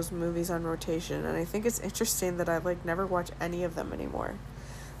had those movies on rotation, and I think it's interesting that I like never watch any of them anymore.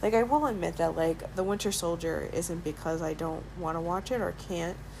 Like, I will admit that, like, The Winter Soldier isn't because I don't want to watch it or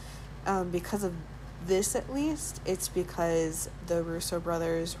can't. Because of this, at least, it's because the Russo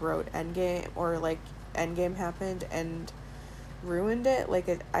brothers wrote Endgame, or, like, Endgame happened and ruined it. Like,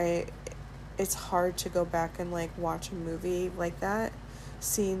 it's hard to go back and, like, watch a movie like that,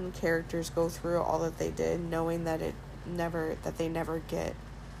 seeing characters go through all that they did, knowing that they never get,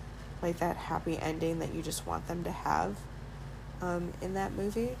 like, that happy ending that you just want them to have, in that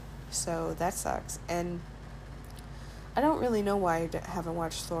movie. So that sucks. And I don't really know why I haven't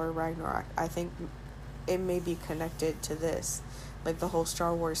watched Thor Ragnarok. I think it may be connected to this, like the whole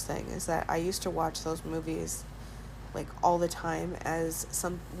Star Wars thing, is that I used to watch those movies, like, all the time,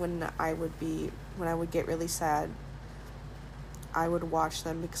 when I would get really sad, I would watch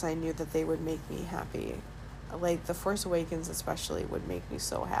them because I knew that they would make me happy. Like, The Force Awakens especially would make me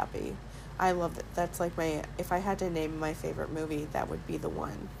so happy. I love it. That's like if I had to name my favorite movie, that would be the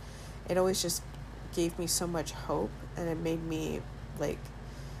one. It always just gave me so much hope, and it made me, like,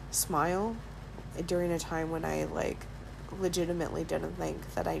 smile during a time when I, like, legitimately didn't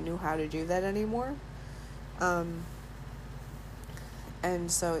think that I knew how to do that anymore.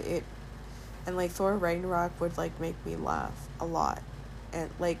 And so like, Thor Ragnarok would, like, make me laugh a lot. And,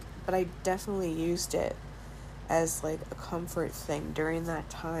 like, but I definitely used it as, like, a comfort thing during that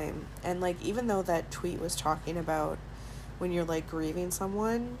time. And, like, even though that tweet was talking about when you're, like, grieving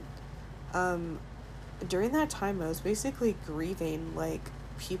someone, during that time I was basically grieving, like,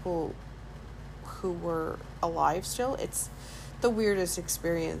 people who were alive still. It's the weirdest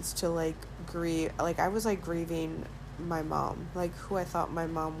experience to, like, grieve. Like, I was, like, grieving my mom, like, who I thought my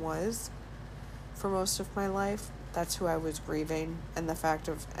mom was for most of my life. That's who I was grieving, and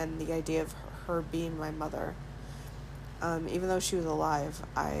the idea of her being my mother. Even though she was alive,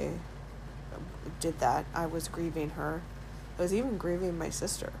 I did that. I was grieving her. I was even grieving my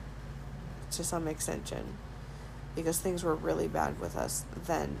sister, to some extension, because things were really bad with us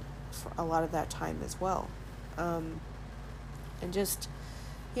then for a lot of that time as well. And just,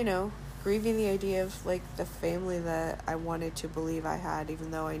 grieving the idea of, like, the family that I wanted to believe I had, even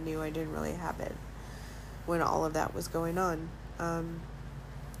though I knew I didn't really have it when all of that was going on.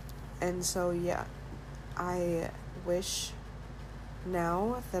 And so, yeah, I wish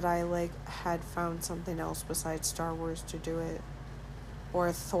now that I, like, had found something else besides Star Wars to do it,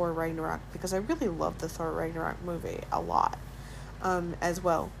 or Thor Ragnarok, because I really love the Thor Ragnarok movie a lot, as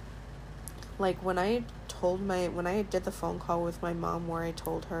well. Like, when I did the phone call with my mom where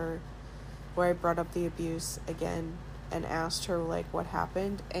I brought up the abuse again and asked her, like, what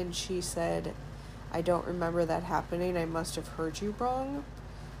happened, and she said, I don't remember that happening, I must have heard you wrong,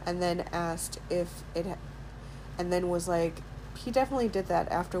 and then asked and then was like, he definitely did that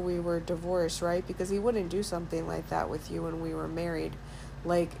after we were divorced, right? Because he wouldn't do something like that with you when we were married.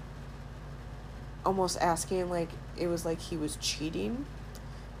 Like, almost asking, like, it was like he was cheating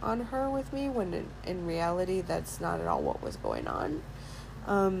on her with me, when in reality that's not at all what was going on.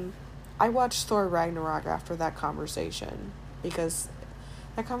 I watched Thor Ragnarok after that conversation, because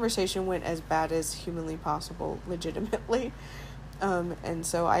that conversation went as bad as humanly possible, legitimately. And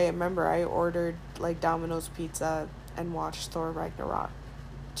so I remember I ordered, like, Domino's pizza and watched Thor Ragnarok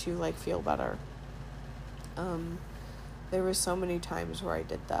to, like, feel better. There were so many times where I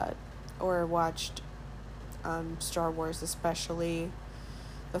did that, or watched Star Wars, especially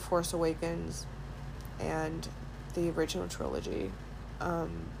The Force Awakens and the original trilogy, a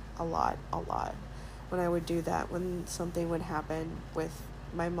lot. When I would do that, when something would happen with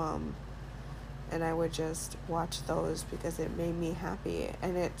my mom, and I would just watch those because it made me happy.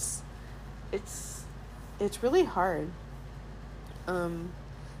 And it's really hard to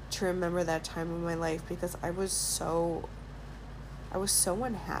remember that time in my life, because I was so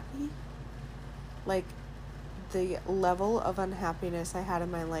unhappy. Like, the level of unhappiness I had in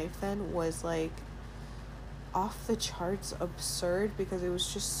my life then was, like, off the charts absurd, because it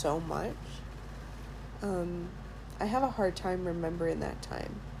was just so much. I have a hard time remembering that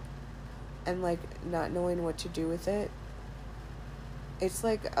time and, like, not knowing what to do with it. It's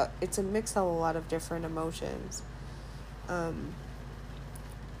like it's a mix of a lot of different emotions, and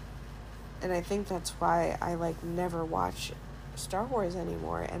I think that's why I, like, never watch Star Wars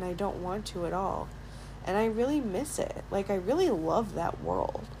anymore, and I don't want to at all, and I really miss it. Like, I really love that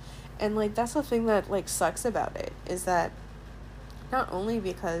world, and, like, that's the thing that, like, sucks about it, is that not only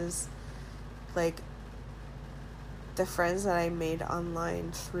because, like, the friends that I made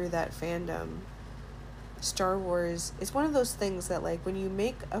online through that fandom, Star Wars, it's one of those things that, like, when you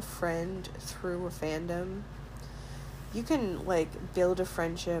make a friend through a fandom, you can, like, build a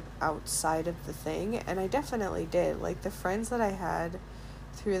friendship outside of the thing, and I definitely did. Like, the friends that I had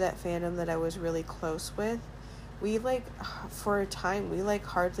through that fandom that I was really close with, we, like, for a time, we, like,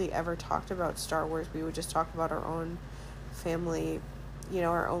 hardly ever talked about Star Wars. We would just talk about our own family, you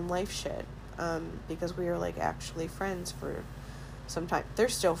know, our own life shit, because we were, like, actually friends for some time. They're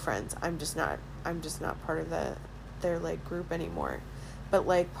still friends. I'm just not part of their, like, group anymore. But,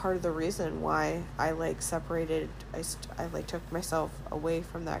 like, part of the reason why I, like, separated, I like, took myself away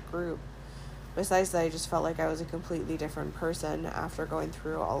from that group, besides that, I just felt like I was a completely different person after going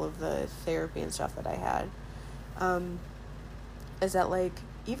through all of the therapy and stuff that I had, is that, like,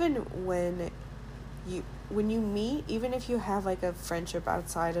 even when you meet, even if you have, like, a friendship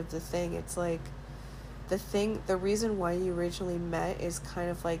outside of the thing, it's like the reason why you originally met is kind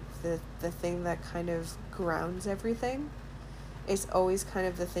of like the thing that kind of grounds everything. It's always kind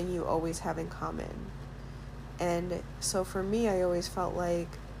of the thing you always have in common. And so for me, I always felt like,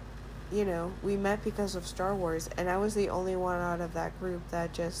 you know, we met because of Star Wars, and I was the only one out of that group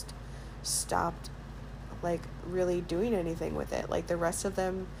that just stopped, like, really doing anything with it. Like, the rest of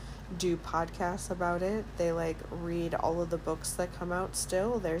them do podcasts about it. They, like, read all of the books that come out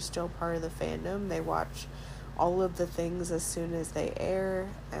still. They're still part of the fandom. They watch all of the things as soon as they air,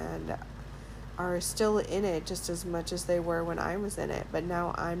 and are still in it just as much as they were when I was in it. But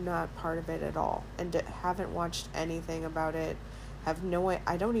now I'm not part of it at all, and haven't watched anything about it.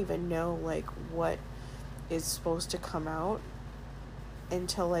 I don't even know, like, what is supposed to come out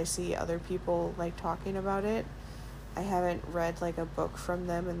until I see other people, like, talking about it. I haven't read, like, a book from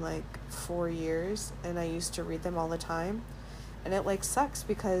them in, like, 4 years, and I used to read them all the time. And it, like, sucks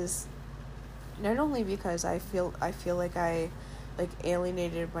because, not only because I feel like I, like,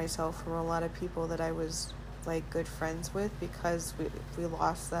 alienated myself from a lot of people that I was, like, good friends with, because we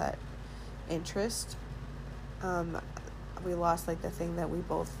lost that interest. We lost, like, the thing that we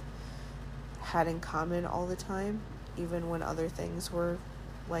both had in common all the time, even when other things were,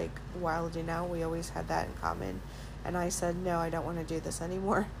 like, wilding out. We always had that in common, and I said, no, I don't want to do this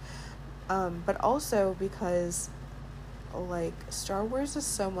anymore. But also because, like, Star Wars is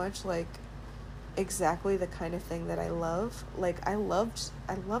so much, like, exactly the kind of thing that I love. Like, I loved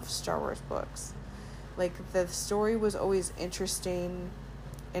Star Wars books. Like, the story was always interesting,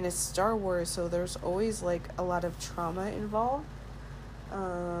 and it's Star Wars, so there's always, like, a lot of trauma involved,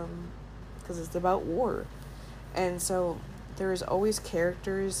 because it's about war. And so there's always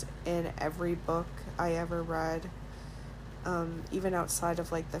characters in every book I ever read, even outside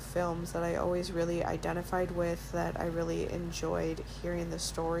of, like, the films, that I always really identified with, that I really enjoyed hearing the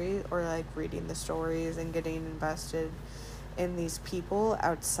story, or, like, reading the stories and getting invested in these people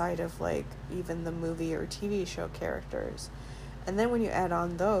outside of, like, even the movie or TV show characters. And then when you add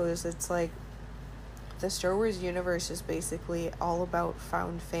on those, it's like the Star Wars universe is basically all about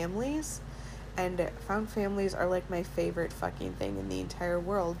found families, and found families are, like, my favorite fucking thing in the entire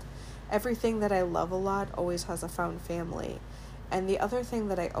world. Everything that I love a lot always has a found family. And the other thing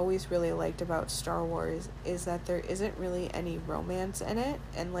that I always really liked about Star Wars is that there isn't really any romance in it,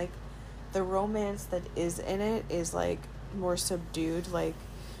 and, like, the romance that is in it is, like, more subdued. Like,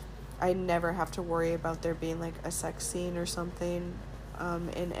 I never have to worry about there being, like, a sex scene or something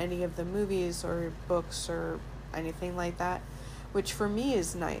in any of the movies or books or anything like that, which for me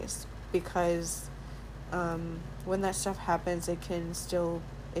is nice, because when that stuff happens, it's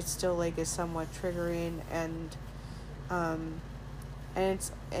still, like, is somewhat triggering, and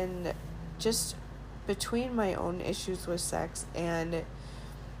just between my own issues with sex and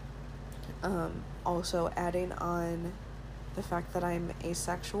also adding on the fact that I'm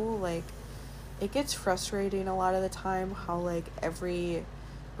asexual, like, it gets frustrating a lot of the time how, like, every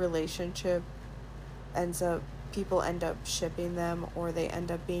relationship people end up shipping them, or they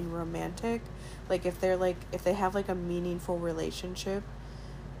end up being romantic. Like, if they have, like, a meaningful relationship,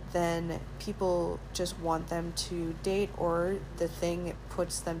 then people just want them to date, or the thing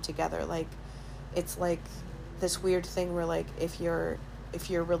puts them together. Like, it's like this weird thing where, like, if your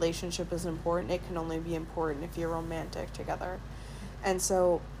relationship is important, it can only be important if you're romantic together. And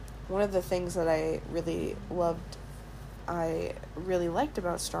so one of the things that I really liked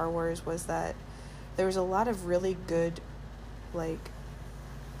about Star Wars was that there was a lot of really good, like,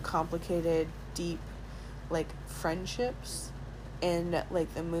 complicated, deep, like, friendships in,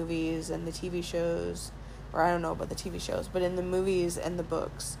 like, the movies and the TV shows, or I don't know about the TV shows, but in the movies and the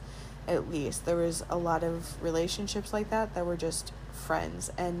books, at least, there was a lot of relationships like that were just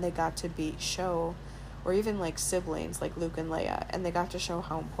friends, and they got to show, or even, like, siblings, like Luke and Leia, and they got to show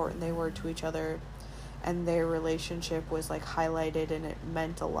how important they were to each other, and their relationship was, like, highlighted, and it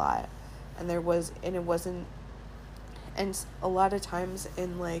meant a lot. And a lot of times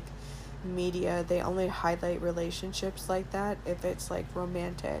in, like, media, they only highlight relationships like that if it's like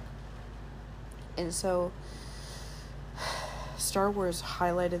romantic. And so Star Wars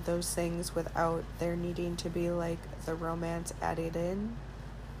highlighted those things without there needing to be like the romance added in.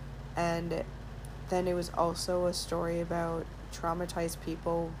 And then it was also a story about traumatized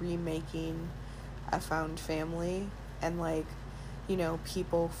people remaking a found family, and like, you know,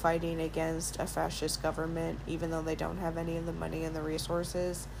 people fighting against a fascist government even though they don't have any of the money and the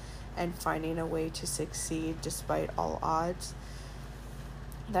resources, and finding a way to succeed despite all odds.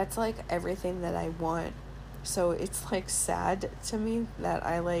 That's like everything that I want. So it's like sad to me that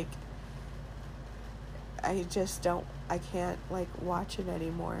I can't like watch it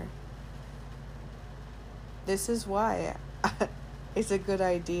anymore. This is why it's a good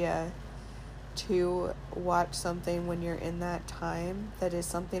idea to watch something when you're in that time that is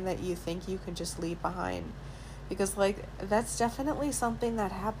something that you think you can just leave behind. Because like that's definitely something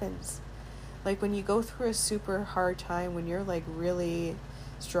that happens. Like when you go through a super hard time, when you're like really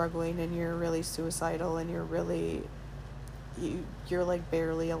struggling and you're really suicidal and you're like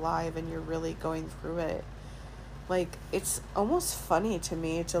barely alive and you're really going through it. Like it's almost funny to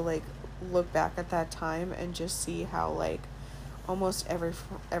me to like look back at that time and just see how like almost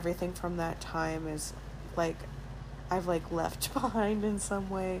everything from that time is like I've like left behind in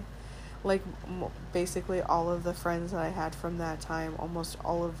some way. Like basically all of the friends that I had from that time, almost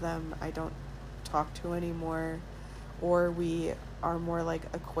all of them I don't talk to anymore, or we are more like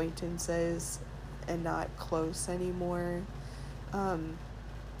acquaintances and not close anymore.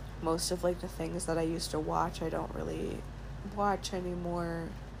 Most of like the things that I used to watch I don't really watch anymore.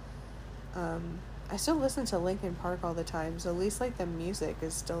 I still listen to Linkin Park all the time, so at least like the music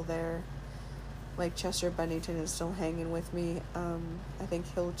is still there. Like Chester Bennington is still hanging with me. I think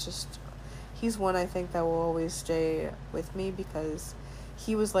he's one I think that will always stay with me, because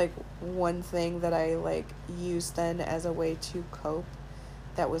he was like one thing that I like used then as a way to cope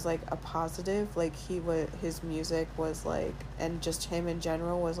that was like a positive. Like his music was like, and just him in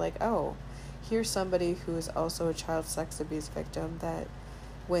general was like, oh, here's somebody who is also a child sex abuse victim that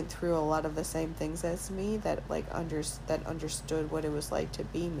went through a lot of the same things as me, that like understood what it was like to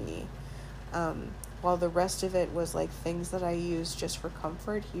be me. While the rest of it was like things that I used just for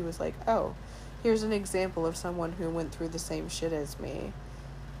comfort, he was like, oh, here's an example of someone who went through the same shit as me.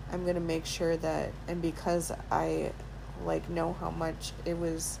 I'm gonna make sure that, and because I like know how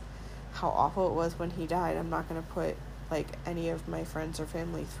awful it was when he died, I'm not gonna put like any of my friends or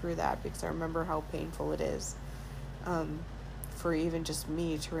family through that, because I remember how painful it is. For even just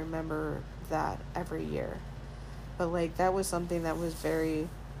me to remember that every year. But like that was something that was very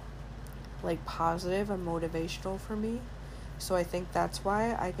like positive and motivational for me. So I think that's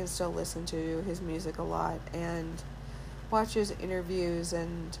why I can still listen to his music a lot and watch his interviews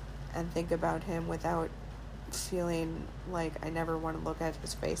and think about him without feeling like I never want to look at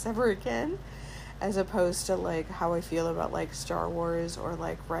his face ever again, as opposed to like how I feel about like Star Wars or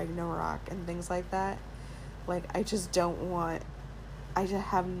like Ragnarok and things like that. Like I just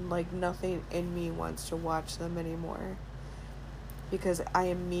have like nothing in me wants to watch them anymore, because I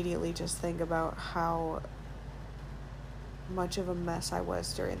immediately just think about how much of a mess I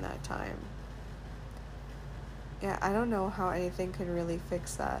was during that time. Yeah, I don't know how anything can really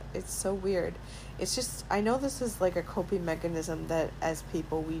fix that. It's so weird. It's just, I know this is like a coping mechanism that as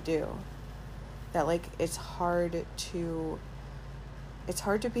people we do. That like it's hard to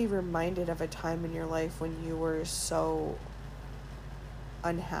be reminded of a time in your life when you were so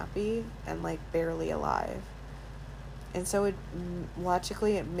unhappy and like barely alive. And so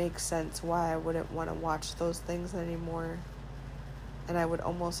logically it makes sense why I wouldn't want to watch those things anymore. And I would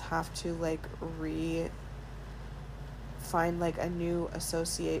almost have to like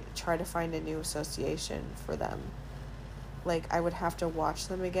try to find a new association for them. Like I would have to watch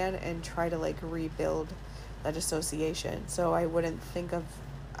them again and try to like rebuild that association. So I wouldn't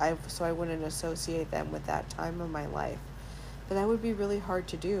associate them with that time of my life. But that would be really hard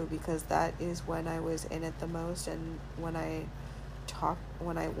to do, because that is when I was in it the most, and when I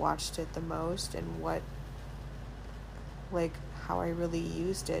watched it the most, and how I really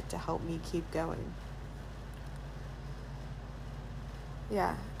used it to help me keep going.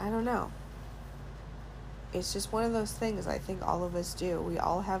 Yeah, I don't know. It's just one of those things I think all of us do. We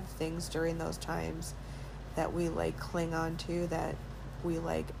all have things during those times that we like cling on to, that we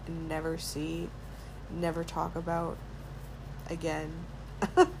like never see, never talk about again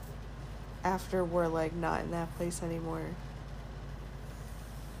after we're like not in that place anymore.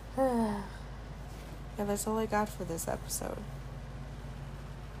 Yeah, that's all I got for this episode.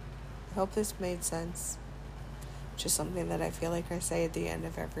 I hope this made sense. which is something that I feel like I say at the end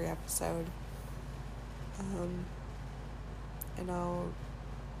of every episode. And I'll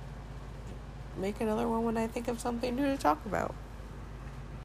make another one when I think of something new to talk about.